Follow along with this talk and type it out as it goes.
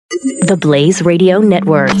The Blaze Radio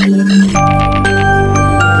Network.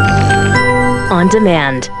 On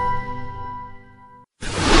demand.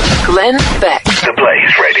 Glenn Beck. The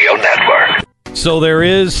Blaze Radio Network. So there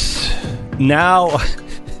is now, I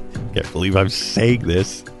can't believe I'm saying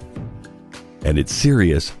this, and it's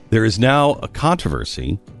serious. There is now a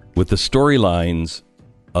controversy with the storylines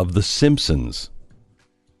of The Simpsons.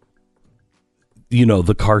 You know,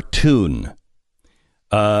 the cartoon.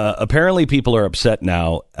 Apparently people are upset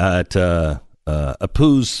now at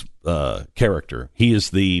Apu's character. He is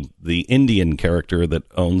the Indian character that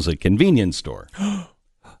owns a convenience store.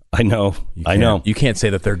 I know. You can't say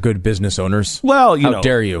that they're good business owners. Well, how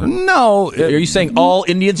dare you? No. Are you saying all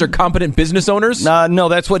Indians are competent business owners? No,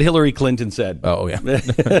 that's what Hillary Clinton said. Oh, yeah.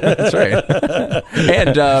 That's right.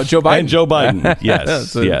 And Joe Biden. And Joe Biden,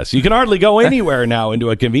 yes. Yes. You can hardly go anywhere now into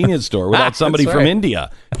a convenience store without somebody from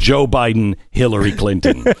India. Joe Biden, Hillary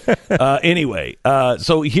Clinton. Anyway,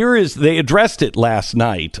 so they addressed it last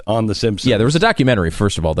night on The Simpsons. Yeah, there was a documentary,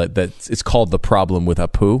 first of all, that it's called The Problem with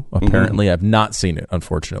Apu. Apparently, I've not seen it,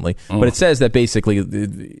 unfortunately. But it says that basically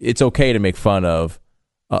it's okay to make fun of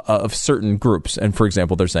certain groups. And for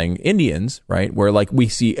example, they're saying Indians, right? Where like we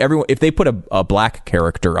see everyone, if they put a black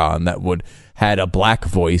character on that had a black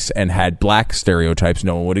voice and had black stereotypes,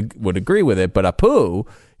 no one would agree with it. But Apu,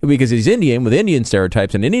 because he's Indian with Indian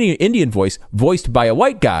stereotypes and an Indian voice voiced by a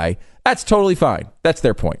white guy, that's totally fine. That's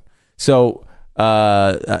their point. So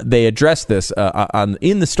they addressed this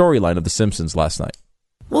in the storyline of The Simpsons last night.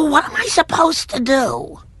 Well, what am I supposed to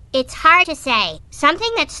do? It's hard to say.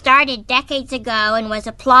 Something that started decades ago and was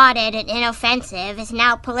applauded and inoffensive is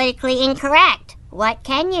now politically incorrect. What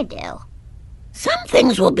can you do? Some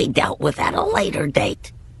things will be dealt with at a later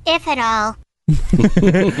date. If at all.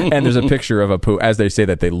 And there's a picture of Apu. As they say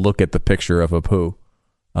that, they look at the picture of Apu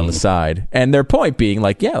on the side. And their point being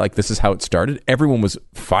like, yeah, like this is how it started. Everyone was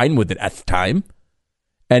fine with it at the time.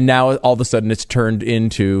 And now all of a sudden it's turned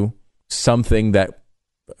into something that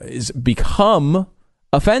is become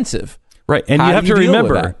offensive. Right. And you have to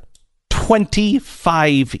remember,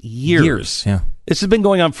 25 years. Yeah. This has been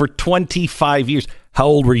going on for 25 years. How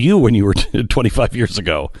old were you when you were 25 years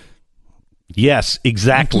ago? Yes,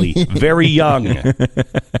 exactly. Very young. Think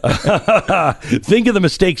of the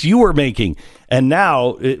mistakes you were making. And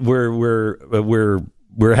now we're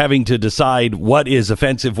having to decide what is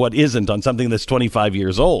offensive, what isn't on something that's 25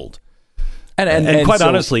 years old. And quite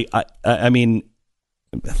honestly, I mean,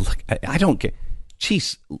 look, I don't get.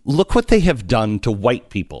 Jeez, look what they have done to white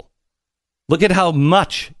people. Look at how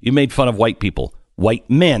much you made fun of white people. White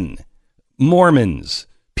men, Mormons,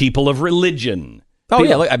 people of religion. Oh,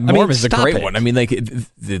 yeah. Look, Mormons is a great one. I mean, like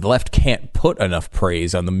the left can't put enough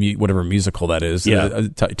praise on the whatever musical that is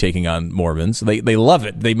taking on Mormons. They love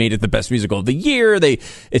it. They made it the best musical of the year.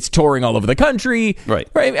 It's touring all over the country. Right.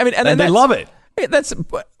 I mean, and they love it.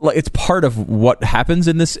 It's part of what happens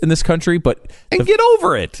in this country, but get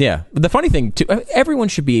over it. Yeah, but the funny thing too, everyone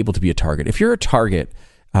should be able to be a target. If you're a target,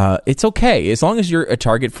 it's okay as long as you're a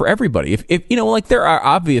target for everybody. If you know, like there are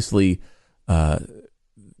obviously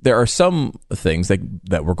there are some things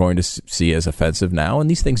that we're going to see as offensive now, and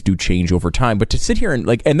these things do change over time. But to sit here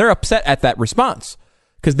and they're upset at that response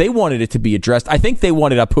because they wanted it to be addressed. I think they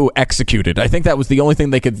wanted Apu executed. I think that was the only thing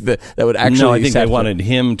they could that would actually. No, I think they wanted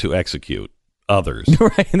him to execute others.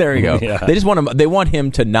 Right, there you go. Yeah. They just want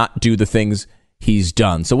him to not do the things he's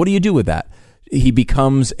done. So what do you do with that? He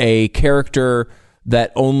becomes a character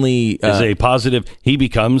that only is a positive. He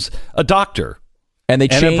becomes a doctor, and they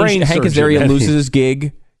change. Hank Azaria loses his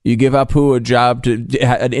gig. You give Apu a job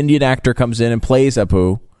an Indian actor comes in and plays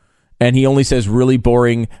Apu, and he only says really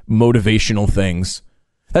boring motivational things.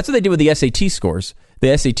 That's what they did with the SAT scores.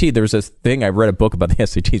 The SAT, there was a thing, I read a book about the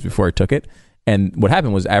SATs before I took it. And what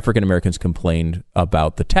happened was African Americans complained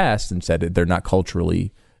about the test and said that they're not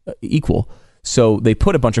culturally equal. So they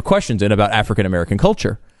put a bunch of questions in about African American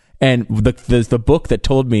culture. And there's the book that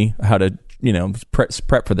told me how to,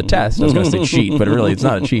 prep for the test. I was going to say cheat, but really it's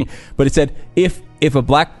not a cheat. But it said if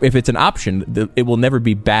it's an option, it will never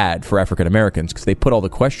be bad for African Americans because they put all the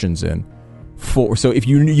questions in. So if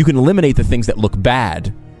you can eliminate the things that look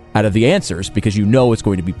bad out of the answers because it's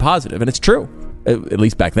going to be positive, and it's true. At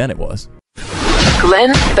least back then it was.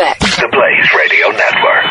 Glenn Beck. The Blaze Radio Network.